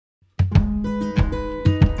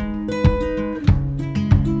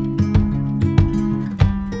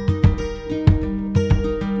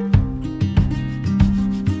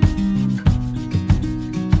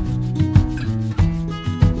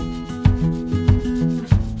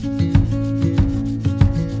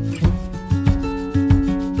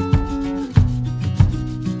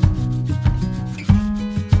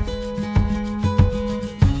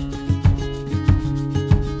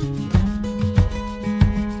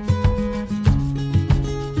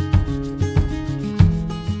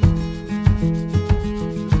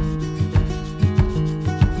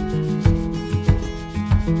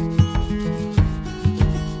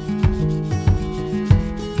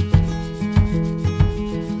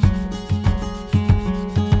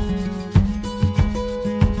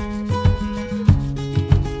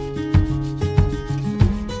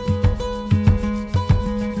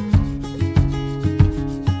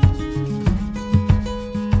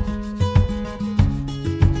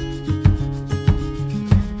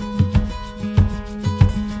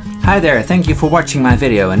Hi there, thank you for watching my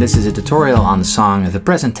video, and this is a tutorial on the song The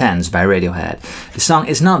Present Tense by Radiohead. The song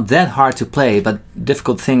is not that hard to play, but the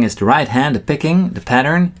difficult thing is the right hand, the picking, the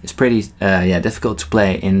pattern is pretty difficult to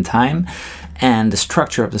play in time, and the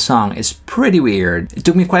structure of the song is pretty weird. It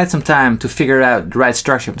took me quite some time to figure out the right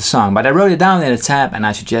structure of the song, but I wrote it down in a tab and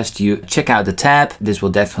I suggest you check out the tab. This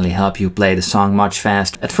will definitely help you play the song much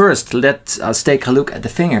faster. At first, let us take a look at the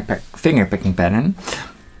finger picking pattern.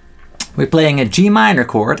 We're playing a G minor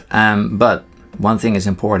chord, but one thing is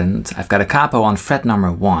important. I've got a capo on fret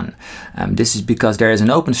number 1. This is because there is an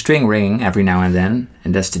open string ringing every now and then,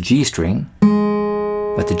 and that's the G string.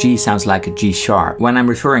 But the G sounds like a G sharp. When I'm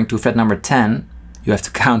referring to fret number 10, you have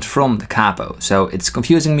to count from the capo. So it's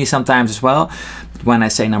confusing me sometimes as well. But when I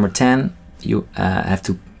say number 10, you have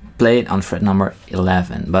to play it on fret number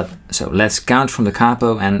 11. So let's count from the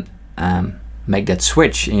capo and make that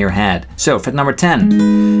switch in your head. So fret number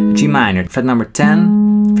 10, G minor, fret number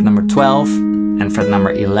 10, fret number 12, and fret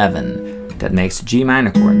number 11. That makes the G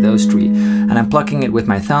minor chord, those three. And I'm plucking it with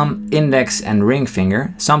my thumb, index and ring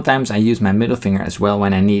finger. Sometimes I use my middle finger as well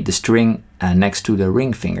when I need the string next to the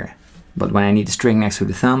ring finger. But when I need the string next to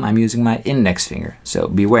the thumb, I'm using my index finger. So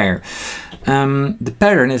beware. The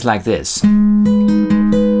pattern is like this.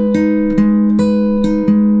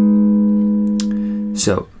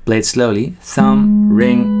 So play it slowly. Thumb,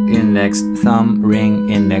 ring, index, thumb, ring,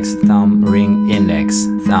 index, thumb, ring, index,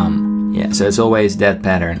 thumb. Yeah, so it's always that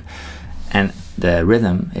pattern. And the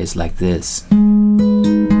rhythm is like this.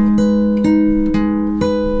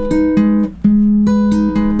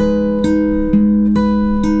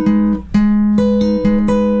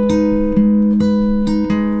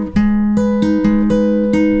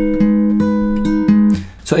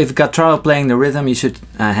 So if you've got trouble playing the rhythm, you should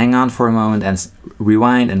hang on for a moment and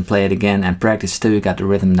rewind and play it again and practice till you got the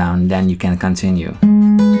rhythm down, then you can continue.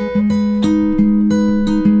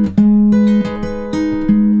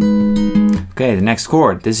 Okay, the next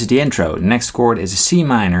chord, this is the intro. The next chord is a C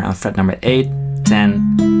minor on fret number 8,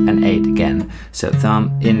 10 and 8 again. So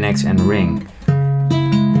thumb, index and ring.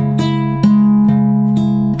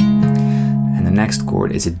 And the next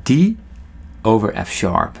chord is a D over F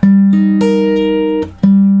sharp.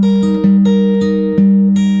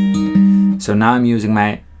 So now I'm using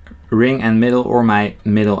my ring and middle or my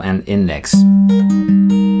middle and index. Yeah,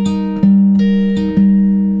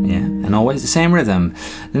 and always the same rhythm.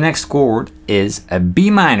 The next chord is a B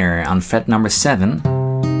minor on fret number 7.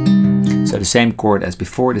 So the same chord as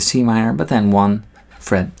before, the C minor, but then one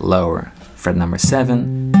fret lower. Fret number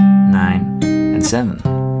 7, 9 and 7.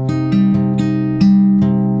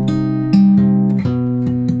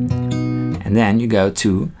 And then you go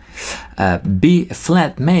to B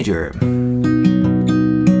flat major.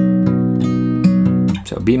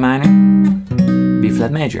 So B minor, B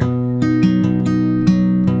flat major.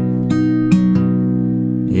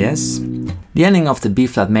 Yes. The ending of the B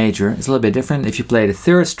flat major is a little bit different. If you play the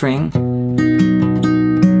 3rd string,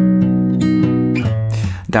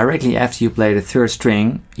 directly after you play the 3rd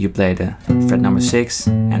string, you play the fret number 6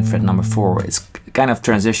 and fret number 4. It's kind of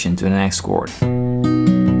transition to the next chord.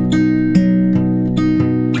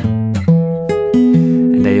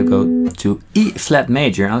 You go to E flat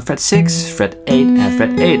major on fret 6, fret 8 and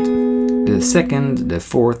fret 8. The 2nd, the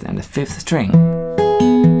 4th and the 5th string.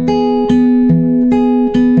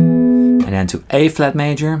 And then to A flat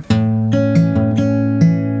major.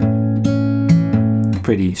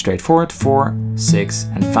 Pretty straightforward, 4, 6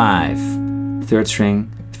 and 5. 3rd string,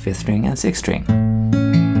 5th string and 6th string.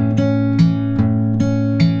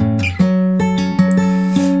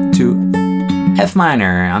 To F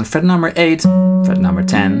minor on fret number 8, fret number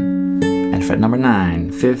 10, and fret number 9,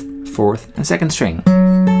 5th, 4th, and 2nd string.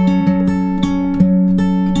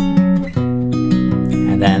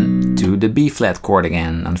 And then to the B flat chord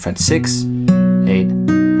again on fret 6, 8,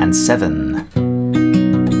 and 7.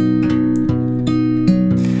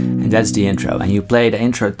 And that's the intro. And you play the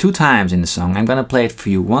intro 2 times in the song. I'm gonna play it for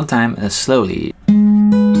you 1 time slowly.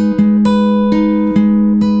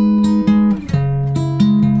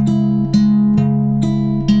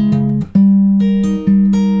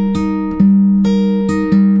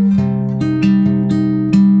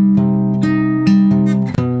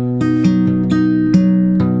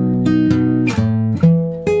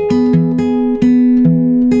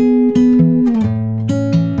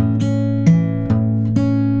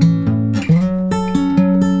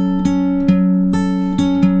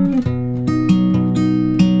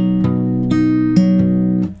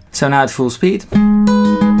 So now at full speed.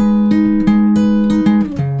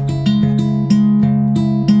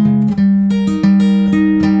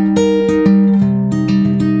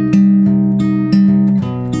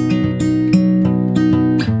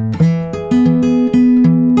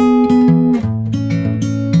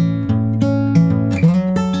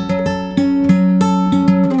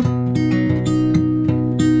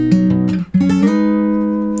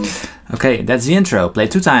 Okay, that's the intro. Play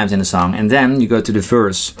 2 times in the song, and then you go to the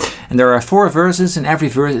verse. And there are 4 verses, and every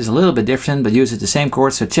verse is a little bit different, but uses the same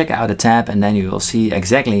chords. So check out the tab, and then you will see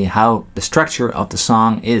exactly how the structure of the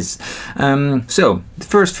song is. So the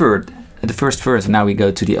first verse. Now we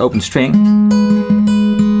go to the open string.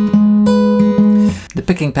 The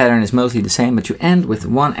picking pattern is mostly the same, but you end with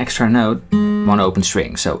 1 extra note, 1 open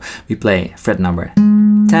string. So we play fret number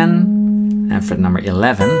 10 and fret number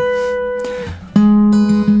 11.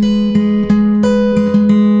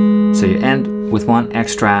 So you end with 1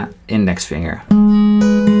 extra index finger.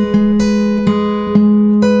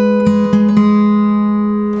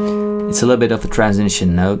 It's a little bit of a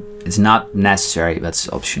transition note. It's not necessary, but it's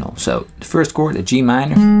optional. So the first chord, a G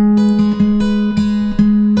minor.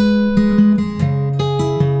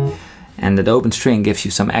 And that open string gives you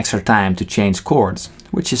some extra time to change chords,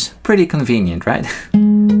 which is pretty convenient, right?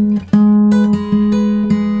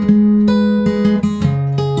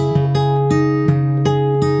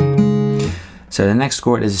 So the next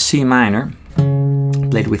chord is a C minor,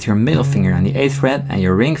 played with your middle finger on the 8th fret and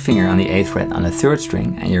your ring finger on the 8th fret on the 3rd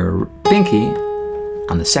string and your pinky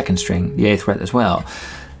on the 2nd string, the 8th fret as well.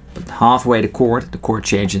 But halfway the chord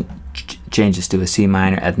changes to a C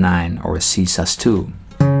minor at 9 or a C sus2.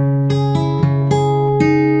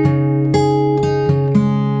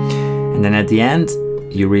 And then at the end,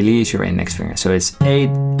 you release your index finger. So it's 8,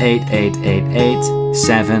 8, 8, 8, 8,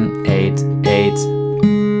 7, 8, 8,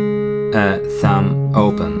 thumb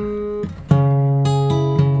open.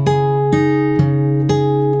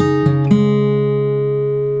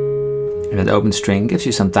 And that open string gives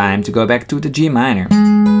you some time to go back to the G minor.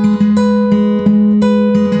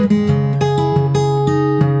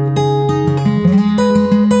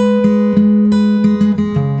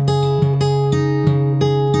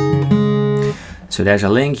 So there's a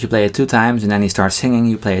link, you play it 2 times, and then he starts singing,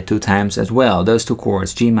 you play it 2 times as well. Those 2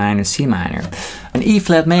 chords, G minor, C minor. An E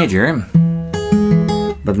flat major,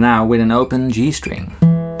 but now with an open G string.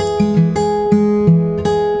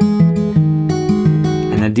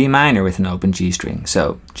 And a D minor with an open G string.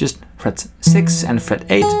 So just fret 6 and fret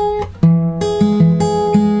 8.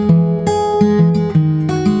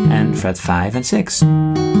 And fret 5 and 6. 2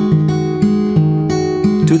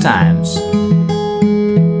 times.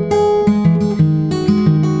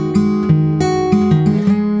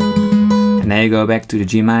 Now you go back to the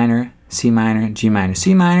G minor, C minor, G minor,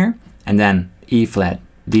 C minor, and then E flat,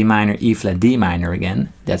 D minor, E flat, D minor again.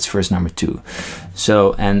 That's verse number 2.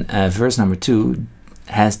 So, and verse number 2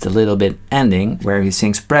 has the little bit ending where he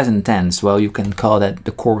sings present tense. Well, you can call that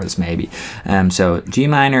the chorus maybe. So G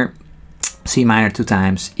minor, C minor 2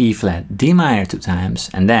 times, E flat, D minor 2 times,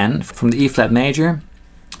 and then from the E flat major,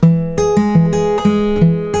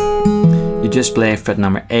 you just play fret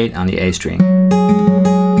number 8 on the A string.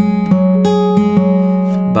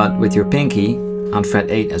 But with your pinky on fret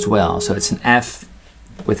 8 as well. So it's an F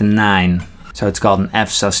with a 9. So it's called an F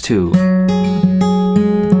sus2.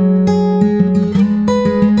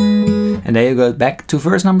 And there you go back to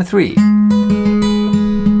verse number 3.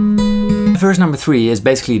 Verse number 3 is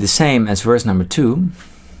basically the same as verse number 2,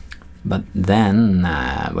 but then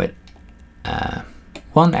with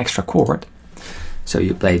 1 extra chord. So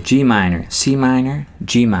you play G minor, C minor,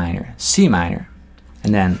 G minor, C minor,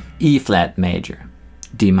 and then E flat major,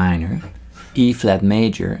 D minor, E flat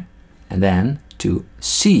major, and then to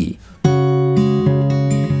C,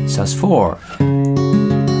 sus4.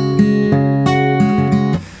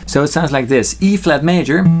 So it sounds like this: E flat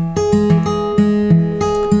major,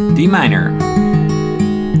 D minor,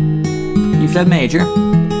 E flat major,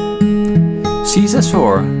 C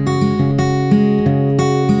sus4,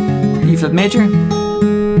 E flat major,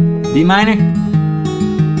 D minor,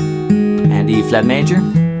 and E flat major,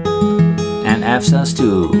 and F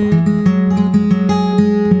sus2.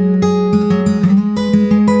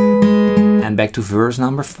 And back to verse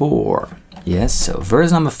number 4. Yes, so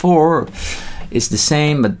verse number 4 is the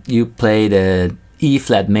same, but you play the E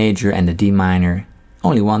flat major and the D minor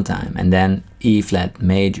only 1 time, and then E flat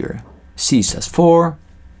major, C sus4,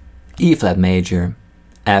 E flat major,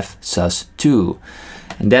 F sus2.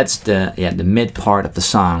 And that's the mid part of the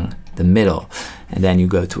song, the middle. And then you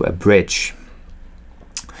go to a bridge.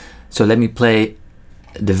 So let me play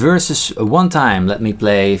the verses 1 time. Let me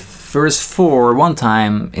play verse 4 1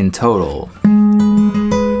 time in total.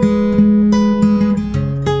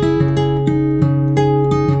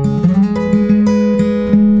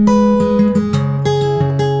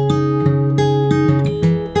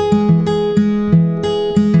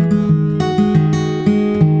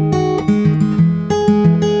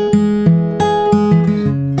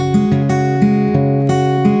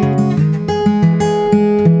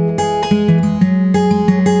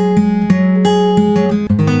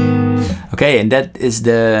 Okay, and that is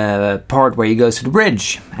the part where he goes to the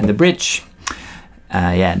bridge. And the bridge,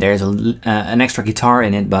 yeah, there's an extra guitar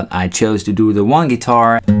in it, but I chose to do the one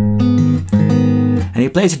guitar. And he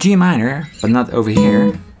plays a G minor, but not over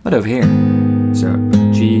here, but over here. So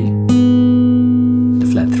G, the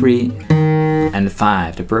flat 3, and the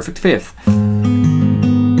 5, the perfect 5th.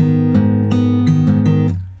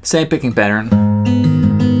 Same picking pattern.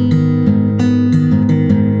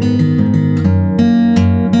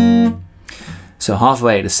 So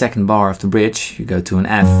halfway the second bar of the bridge, you go to an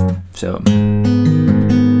F. So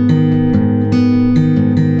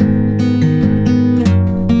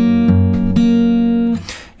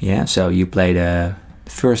yeah, so you play the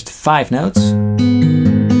first 5 notes, and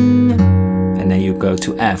then you go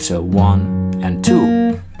to F. So 1 and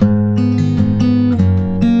 2,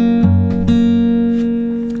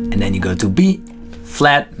 and then you go to B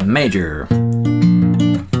flat major.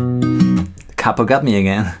 The capo got me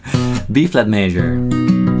again. B flat major.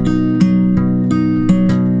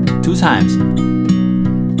 2 times.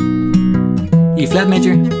 E flat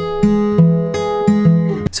major.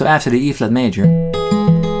 So after the E flat major,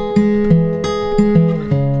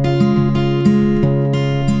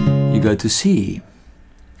 you go to C,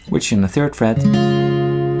 which is on the 3rd fret,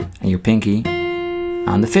 and your pinky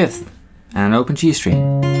on the 5th, and an open G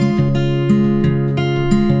string.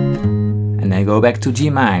 And then go back to G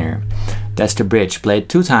minor. That's the bridge played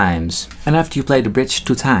 2 times. And after you play the bridge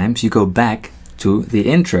 2 times, you go back to the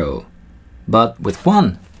intro. But with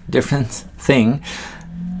one different thing,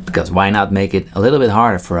 because why not make it a little bit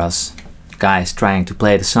harder for us guys trying to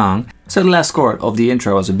play the song. So the last chord of the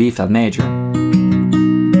intro was a B flat major.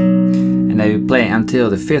 And then you play until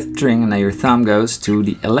the 5th string, and then your thumb goes to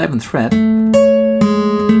the 11th fret. And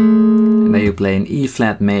then you play an E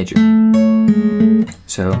flat major.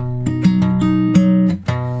 So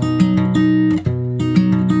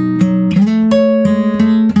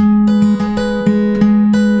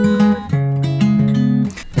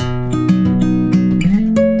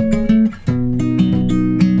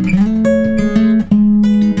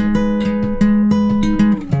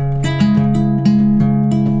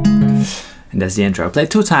that's the intro. Play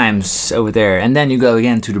 2 times over there, and then you go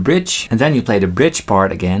again to the bridge, and then you play the bridge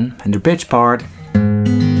part again, and the bridge part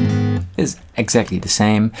is exactly the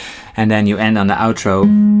same, and then you end on the outro,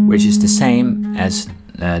 which is the same as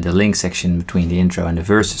the link section between the intro and the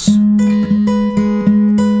verses.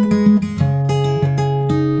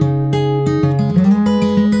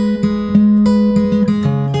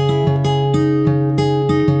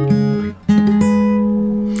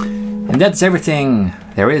 And that's everything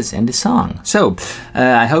there is in this song. So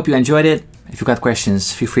I hope you enjoyed it. If you've got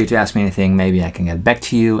questions, feel free to ask me anything. Maybe I can get back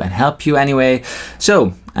to you and help you anyway.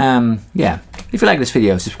 So yeah, if you like this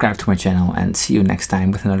video, subscribe to my channel, and see you next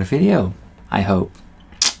time with another video, I hope.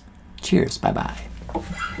 Cheers, bye bye.